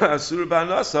 Asur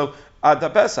B'Hana, so Ada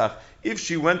Pesach. If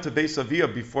she went to Beis Avia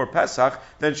before Pesach,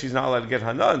 then she's not allowed to get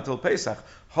Hana until Pesach.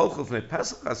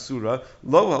 Pesach Asura,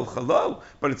 lo halchalo.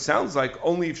 But it sounds like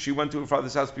only if she went to her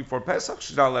father's house before Pesach,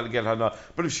 she's not allowed to get Hana.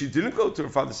 But if she didn't go to her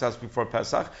father's house before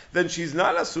Pesach, then she's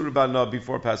not Asura B'Hana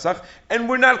before Pesach. And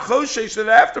we're not choshesh that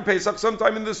after Pesach,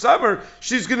 sometime in the summer,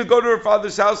 she's going to go to her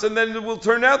father's house, and then it will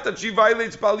turn out that she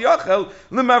violates Bal Yachel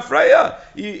L'Mafreya,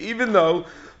 even though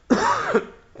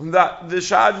that the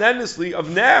Sha'ad Nenisli of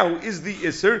now is the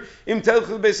Isser, Im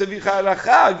Telchil Beisavicha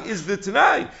Rachag is the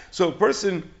Tenai. So a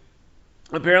person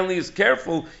apparently is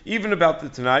careful even about the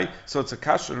Tenai. So it's a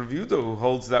kasher Rav Yehuda who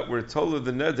holds that we're told of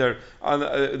the Neder on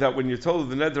that when you're told of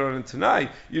the Neder on a Tenai,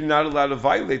 you're not allowed to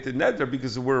violate the Neder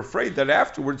because we're afraid that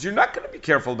afterwards you're not going to be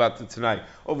careful about the Tenai.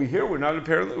 Over here, we're not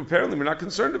apparently we're not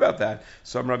concerned about that.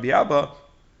 So I'm Rabbi Abba.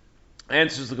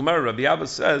 Answers the Gemara. Rabbi Abba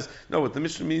says, no, what the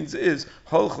Mishnah means is,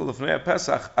 Holcha L'fnei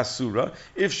Pesach Asura.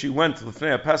 If she went to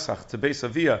L'fnei Pesach to Beis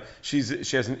Avia, she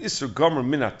has an Isser Gomer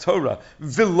Min Torah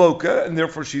Viloka, and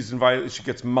therefore she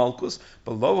gets Malkus,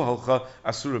 below Holcha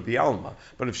Asura Bialma.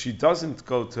 But if she doesn't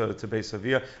go to Beis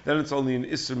Avia, then it's only an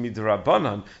Isser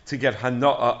Midrabanan to get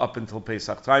Hana'a up until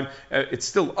Pesach time. It's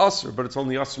still Asur, but it's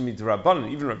only Asur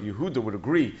Midrabanan. Even Rabbi Yehuda would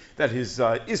agree that his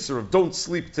Isser of don't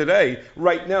sleep today,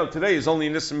 right now, today, is only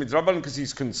an Isser Midrabanan, because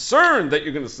he's concerned that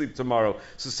you're going to sleep tomorrow.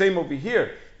 So same over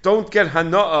here. Don't get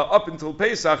Hana'a up until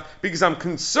Pesach because I'm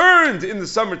concerned in the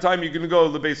summertime you're going to go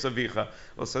to the Beis Avicha.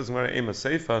 Well, says Gemara Ema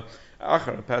Seifa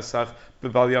Achar Pesach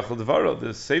B'Bal Yachol Devaro. The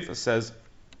Seifa says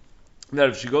that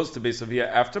if she goes to Beis Avia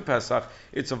after Pesach,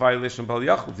 it's a violation of Bal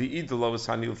Yachol. The Idolo is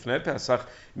Hani L'fnei Pesach,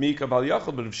 Mika Bal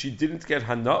Yachol. But if she didn't get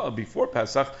Hana'a before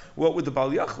Pesach, what would the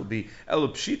Bal Yachol be? El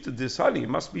Pshita Disani. It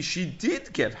must be she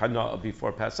did get Hana'a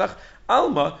before Pesach.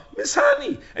 Alma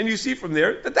Mishani. And you see from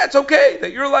there that that's okay,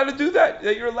 that you're allowed to do that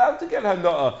you're allowed to get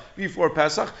Hana'a before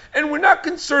Pesach, and we're not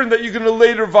concerned that you're going to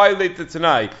later violate the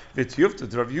Tenai. V'tiyufta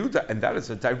to Rav Yehuda, and that is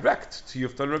a direct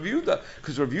tiyufta on Rav Yehuda,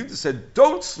 because Rav Yehuda said,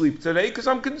 don't sleep today, because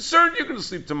I'm concerned you're going to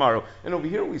sleep tomorrow. And over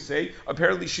here we say,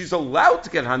 apparently she's allowed to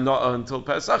get Hana'a until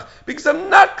Pesach, because I'm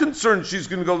not concerned she's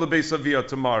going to go to the Beis Avia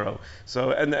tomorrow.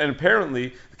 So, and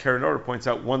apparently, the Karen Orah points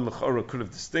out one L'chora could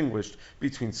have distinguished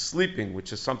between sleeping,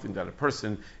 which is something that a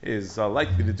person is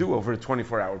likely to do over a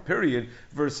 24-hour period,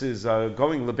 versus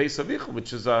going L'Beis Avicha,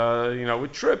 which is a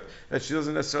trip that she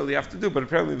doesn't necessarily have to do. But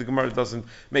apparently the Gemara doesn't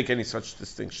make any such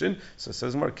distinction. So it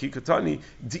says Mar Kikatani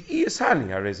Di'ishani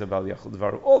Hareza Bal Yachol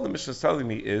Devaru. All the Mishnah is telling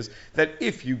me is that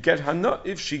if she gets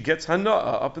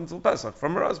Hana'a up until Pesach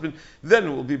from her husband, then it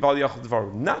will be Bal Yachol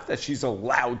Devaru. Not that she's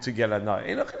allowed to get Hana'a.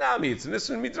 It's an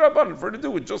Isra Midrabanan for her to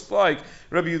do it, just like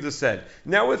Rabbi Yehuda said.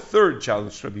 Now a third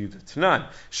challenge to Rabbi Yehuda. Tanan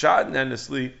Shad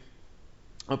Nanisli.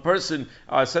 A person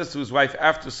says to his wife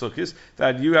after Sukkot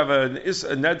that you have an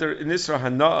Neder, an Isra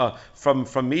Hana'a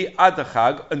from me ad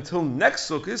Chag until next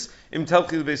Sukkot im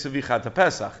telchi l'beis avicha to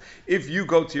Pesach. If you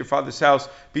go to your father's house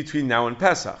between now and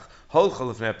Pesach.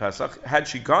 Had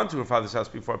she gone to her father's house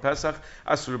before Pesach,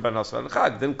 then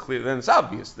it's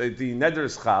obvious that the Neder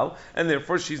is Chal, and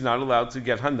therefore she's not allowed to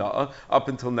get Hana'a up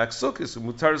until next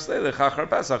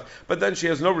Sukkot. But then she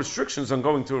has no restrictions on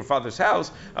going to her father's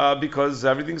house because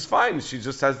everything's fine. She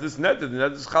just has this Neder. The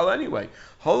Neder is Chal anyway.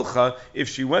 Holcha, if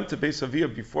she went to Beis Avia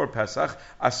before Pesach,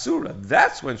 Asura,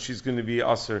 that's when she's going to be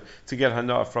Asur to get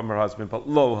Hana'a from her husband. But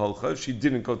lo Holcha, if she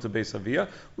didn't go to Beis Avia,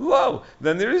 lo,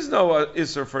 then there is no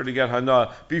Isser for her to get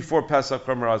Hana'a before Pesach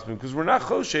from her husband, because we're not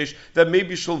Choshesh that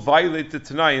maybe she'll violate the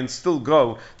Tenai and still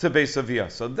go to Beis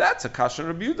Avia. So that's a kasha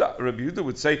Rabbi Yehuda. Rabbi Yehuda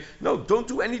would say, no, don't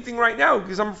do anything right now,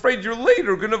 because I'm afraid you're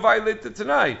later going to violate the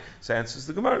Tenai. So answers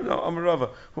the Gemara, no,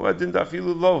 Amarava, who adin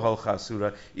dafilu lo Holcha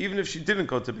Asura. Even if she didn't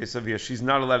go to Beis Avia, she's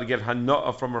not allowed to get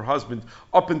Hana'a from her husband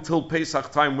up until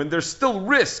Pesach time, when there's still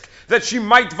risk that she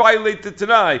might violate the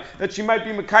Tenai, that she might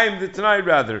be Mekayim the Tenai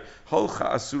rather. Holcha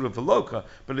Asura Veloka.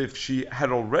 But if she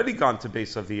had already gone to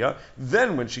Beis Avia,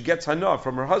 then when she gets Hana'a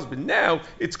from her husband, now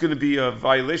it's going to be a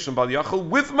violation of Bal Yachol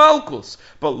with Malkus.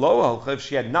 But Lo Holcha, if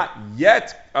she had not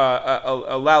yet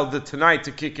allowed the Tenai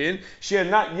to kick in, she had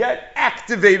not yet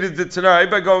activated the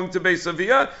Tenai by going to Beis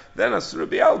Avia, then Asura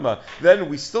B'Alma. Then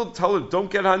we still tell her,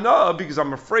 don't get Hana'a, because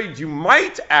I'm afraid you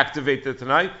might activate the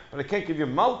Tenai, but I can't give you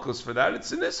Malkus for that.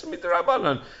 It's an Isra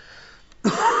Midrabanan.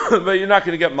 But you're not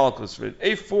going to get Malkus for it.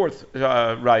 A fourth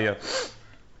raya.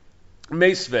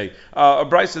 Meisvei. A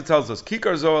brisa tells us,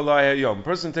 Kikar zo alai hayom. A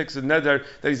person takes a neder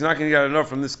that he's not going to get enough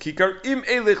from this kikar. Im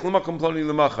elich l'makom ploni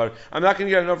l'machar. I'm not going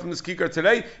to get enough from this kikar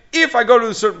today if I go to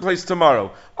a certain place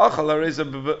tomorrow. Achal areza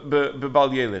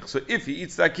bebal yelich. So if he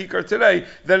eats that kikar today,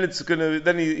 then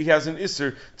he has an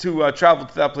isser to travel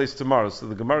to that place tomorrow. So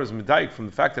the Gemara is medayik from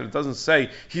the fact that it doesn't say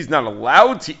he's not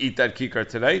allowed to eat that kikar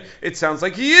today. It sounds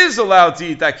like he is allowed to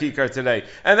eat that kikar today.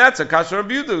 And that's a kasha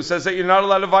Rabbi Yehuda who says that you're not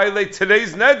allowed to violate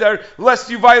today's neder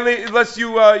lest you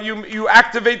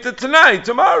activate the Tenai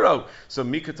tomorrow. So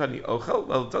Mikatani Ochel,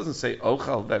 well, it doesn't say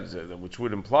Ochel, which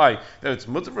would imply that it's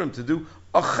mutter for him to do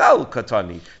Ochel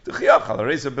Katani.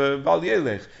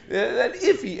 That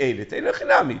if he ate it,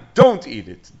 don't eat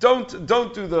it. Don't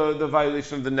do the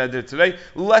violation of the neder today,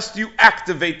 lest you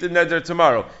activate the neder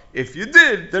tomorrow. If you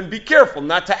did, then be careful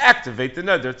not to activate the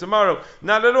neder tomorrow.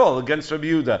 Not at all against Rabbi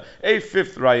Yehuda. A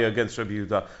fifth raya against Rabbi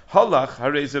Yehuda. Halach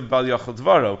hareze bal yachal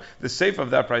dvaro. The seif of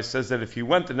that price says that if he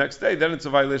went the next day, then it's a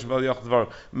violation of bal yachal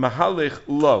dvaro. Mahalich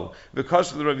lo,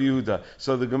 because of the Rabbi Yehuda.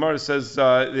 So the Gemara says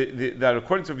that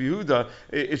according to Rabbi Yehuda,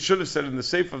 it should have said in the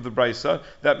seif of the brisa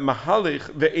that mahalich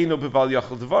ve'eno bebal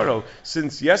yachal dvaro.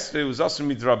 Since yesterday was also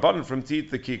midrabanan from to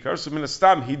eat the kikar, so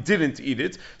minastam he didn't eat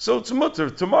it, so it's mutter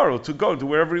tomorrow to go to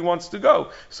wherever he wants to go.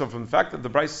 So from the fact that the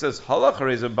brisa says halach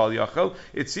hareze bal yachal,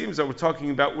 it seems that we're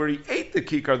talking about where he ate the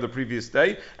kikar the previous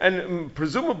day, and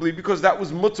presumably because that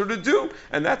was mutter to do,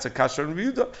 and that's a kasher and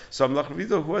Yehuda. So I'm like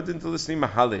Yehuda who had into listening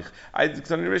mahalich. I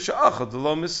tani resha achal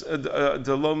delom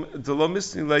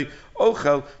misni lei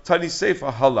ochel tani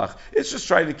seifa halach. It's just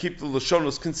trying to keep the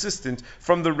lashonos consistent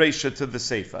from the resha to the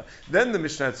seifa. Then the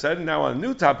Mishnah said, now on a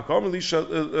new topic, if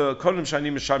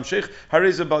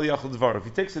he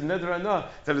takes a neder anah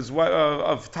that is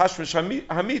of tashmish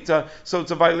hamita, so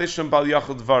it's a violation of bal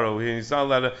yachal dvaro. He's not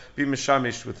allowed to be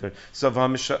mishamish with her. So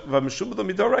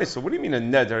what do you mean a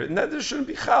neder? A neder shouldn't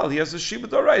be chal. He has a shiba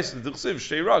d'oraisa. D'chsiv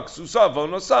sheirak susa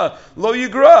v'onosa lo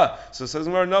yigra. So says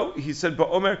no. He said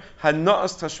ba'omer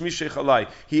hana'as tashmish alai.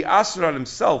 He asked her on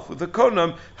himself with a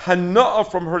konam hana'a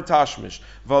from her tashmish.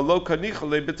 V'lo kanicha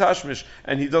le betashmish,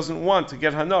 and he doesn't want to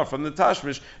get hana from the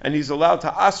tashmish, and he's allowed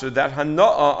to ask her that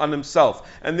hana'a on himself,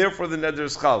 and therefore the neder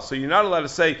is chal. So you're not allowed to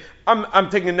say, I'm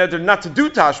taking a neder not to do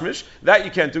tashmish. That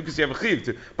you can't do because you have a chiv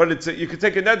to. But you could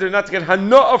take a neder not to get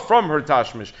hana'a from her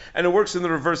tashmish, and it works in the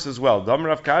reverse as well. Dam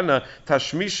Rav Kahana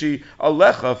tashmishi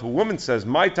alecha. If a woman says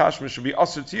my tashmish should be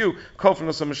usher to you,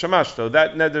 kofnos mishamashto,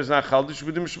 that neder is not chal.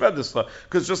 Should be mishvedisla,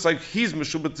 because just like he's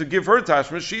mishubat to give her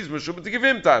tashmish, she's mishubat to give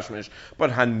him tashmish. But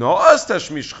hana'as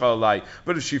tashmish chalai.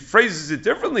 But if she phrases it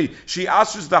differently, she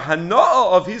asks the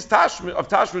hana'a of his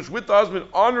tashmish with the husband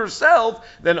on herself,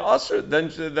 then usher,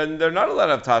 then they're not allowed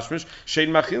to have tashmish. Shein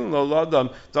machin lo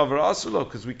ladam davar asulo,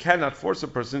 because we cannot force a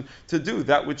person to do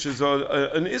that which is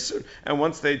an isur. And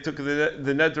once they took the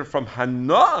neder from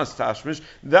hana'as tashmish,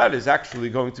 that is actually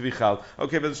going to be chal.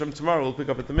 Okay, but tomorrow we'll pick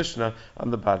up at the Mishnah on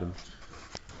the bottom.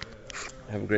 Have a great